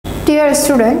Dear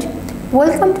student,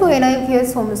 welcome to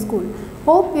NIVS Home School.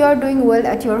 Hope you are doing well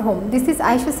at your home. This is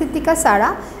Ayesha Siddiqua Sara,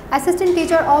 Assistant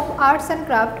Teacher of Arts and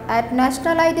Craft at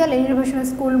National Ideal International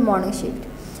School Morning Shift.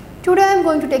 Today I am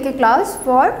going to take a class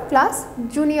for class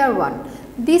Junior 1.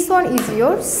 This one is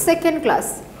your second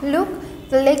class. Look,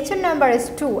 the lecture number is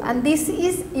 2 and this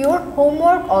is your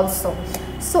homework also.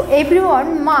 So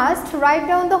everyone must write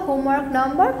down the homework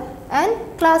number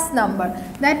and class number.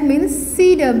 That means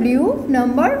CW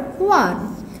number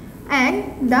 1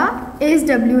 and the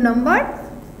SW number,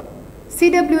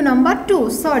 CW number 2,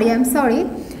 I'm sorry,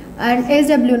 and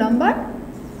SW number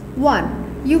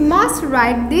 1. You must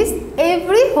write this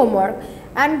every homework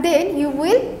and then you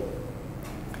will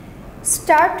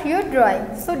start your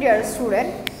drawing. So dear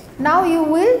student, now you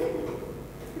will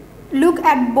look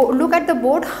at the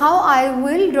board how I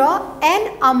will draw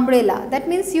an umbrella. That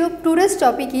means your today's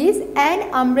topic is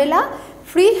an umbrella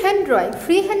freehand drawing.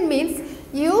 Freehand means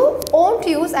you won't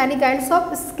use any kinds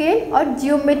of scale or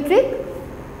geometric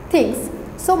things.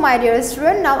 So my dear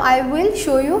student, now I will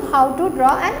show you how to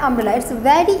draw an umbrella. It's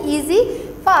very easy.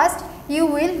 First you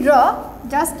will draw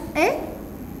just a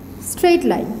straight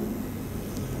line.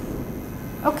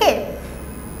 Okay,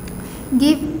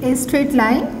 give a straight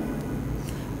line.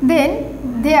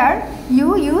 Then there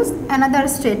you use another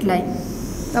straight line,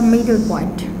 the middle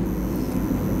point.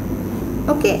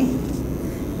 Okay,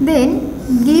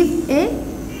 then give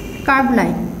a curved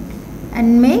line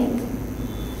and make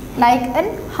like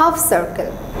an half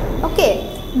circle. Okay,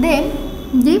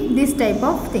 then give this type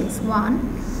of things,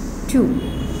 1 2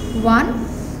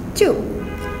 1 2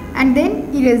 and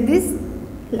then erase this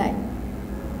line.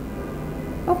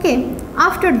 Okay,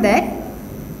 after that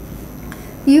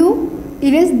you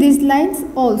erase these lines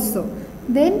also.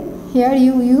 Then here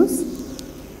you use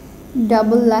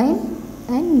double line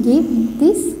and give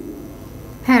this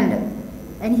handle,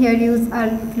 and here use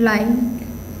a line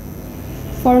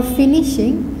for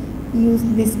finishing. Use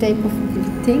this type of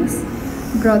things,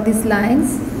 draw these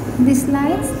lines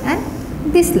and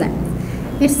this line.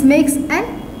 It makes an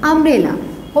umbrella.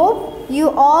 Hope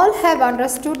you all have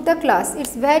understood the class.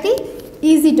 It's very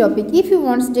easy topic. If you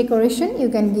want decoration, you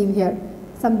can give here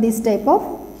this type of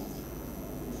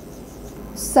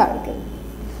circle.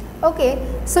 Okay,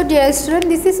 so dear student,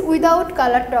 this is without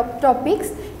color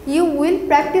topics. You will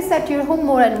practice at your home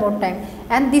more and more time,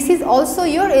 and this is also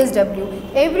your SW.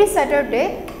 Every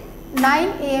Saturday 9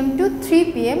 AM to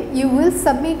 3 PM you will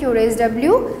submit your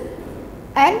SW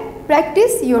and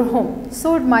practice your home.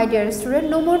 So my dear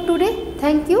student, no more today.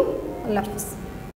 Thank you. Allah Hafiz.